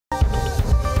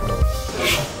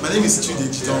My name is Chude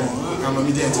Jiton. I'm a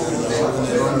media entrepreneur and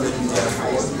I run MEC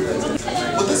Africa.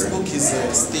 But this book is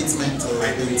a statement of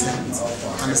intent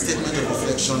and a statement of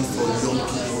reflection for young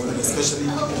people, and especially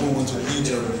people who want to lead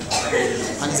your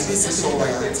life. And it's basically all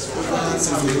that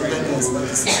since the independence of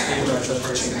this people that try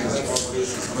to change.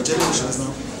 Our generation is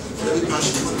now very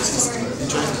passionate about history and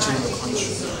trying to change the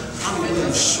country. How we will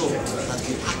ensure that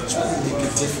we actually make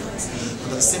a difference.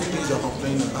 And the same things you're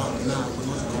complaining about now,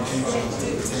 we're not complaining about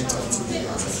 10, 20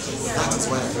 years. That is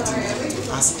why I think to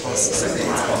ask us to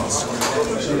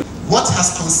what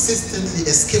has consistently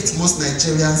escaped most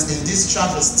Nigerians in this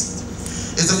travesty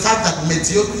is the fact that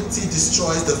mediocrity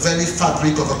destroys the very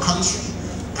fabric of a country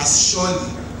as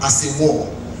surely as a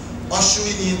war,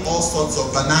 ushering in all sorts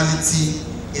of banality,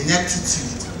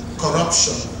 ineptitude,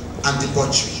 corruption, and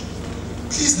debauchery.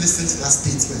 Please listen to that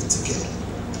statement again.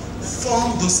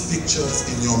 Form those pictures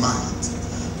in your mind.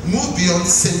 Move beyond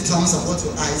symptoms of what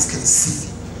your eyes can see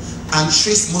and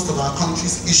trace most of our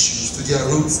country's issues to their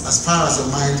roots as far as your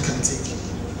mind can take you.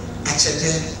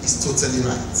 Achebe is totally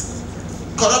right.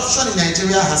 Corruption in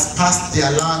Nigeria has passed the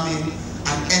alarming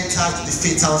and entered the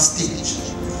fatal stage.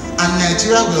 And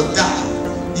Nigeria will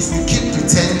die if we keep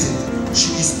pretending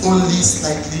she is only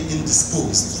slightly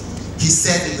indisposed, he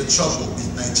said in The Trouble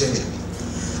with Nigeria.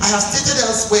 I have stated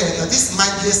elsewhere that this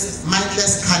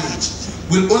mindless carnage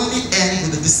will only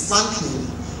end with the dismantling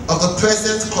of the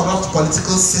present corrupt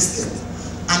political system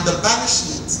and the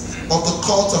banishment of the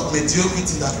cult of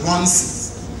mediocrity that runs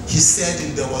it, he said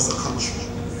in There Was a Country.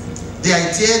 The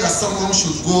idea that someone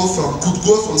could go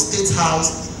from State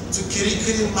House to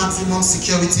Kirikiri maximum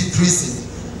security prison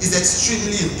is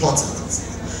extremely important.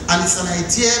 And it's an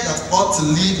idea that ought to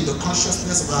live in the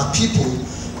consciousness of our people,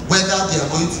 whether they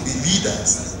are going to be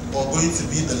leaders or going to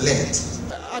be the led.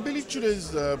 I believe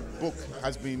Chude's book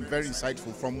has been very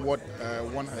insightful from what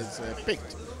one has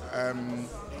picked.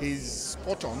 He's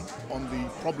spot on the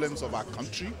problems of our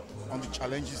country, on the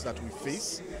challenges that we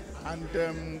face,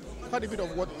 and quite a bit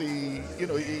of what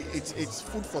it's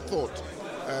food for thought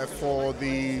for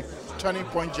the turning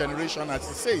point generation, as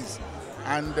he says.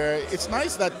 And it's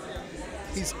nice that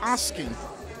he's asking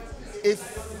if,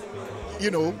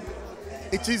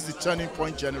 it is the turning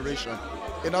point generation.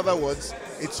 In other words,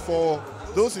 it's for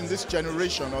those in this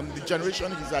generation, on the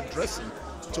generation he's addressing,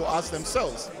 to ask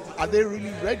themselves, are they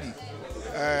really ready?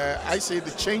 I say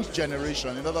the change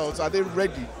generation. In other words, are they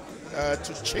ready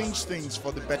to change things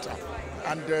for the better?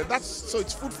 And so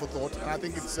it's food for thought, and I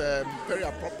think it's very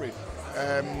appropriate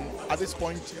at this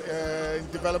point in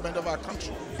development of our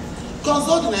country.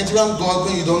 Consult the Nigerian God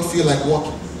when you don't feel like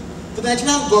working. The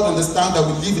Nigerian God understands that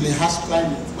we live in a harsh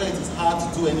climate where it is hard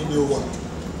to do any real work.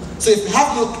 So if you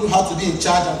have no clue how to be in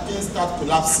charge and things start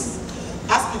collapsing,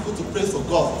 ask people to pray for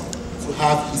God to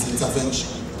have his intervention.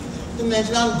 The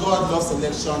Nigerian God loves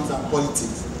elections and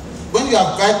politics. When you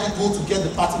invite people to get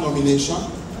the party nomination,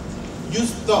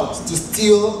 use thugs to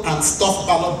steal and stuff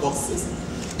ballot boxes,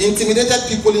 intimidated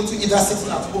people into either sitting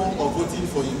at home or voting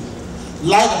for you,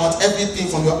 lied about everything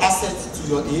from your assets to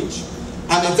your age,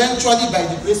 and eventually, by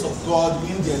the grace of God,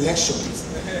 win the elections,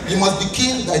 you must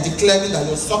begin by declaring that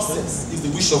your success is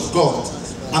the wish of God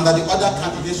and that the other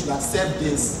candidates should accept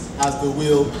this as the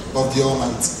will of the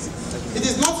Almighty. It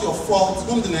is not your fault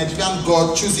whom the Nigerian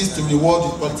God chooses to reward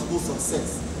with political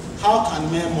success. How can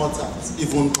mere mortals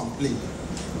even complain?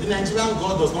 The Nigerian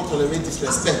God does not tolerate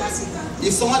disrespect.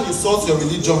 If someone insults your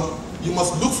religion, you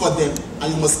must look for them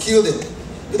and you must kill them.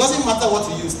 It doesn't matter what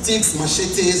you use, sticks,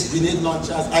 machetes, grenade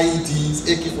launchers, IEDs,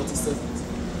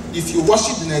 AK-47s. If you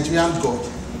worship the Nigerian God,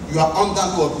 you are under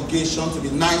no obligation to be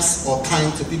nice or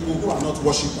kind to people who are not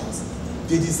worshippers.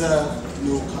 They deserve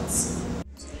no cuts.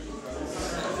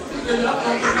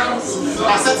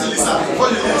 I said to Lisa, what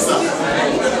do you Lisa?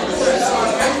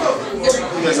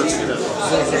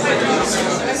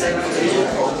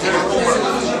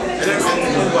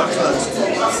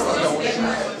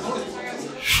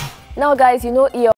 Now guys,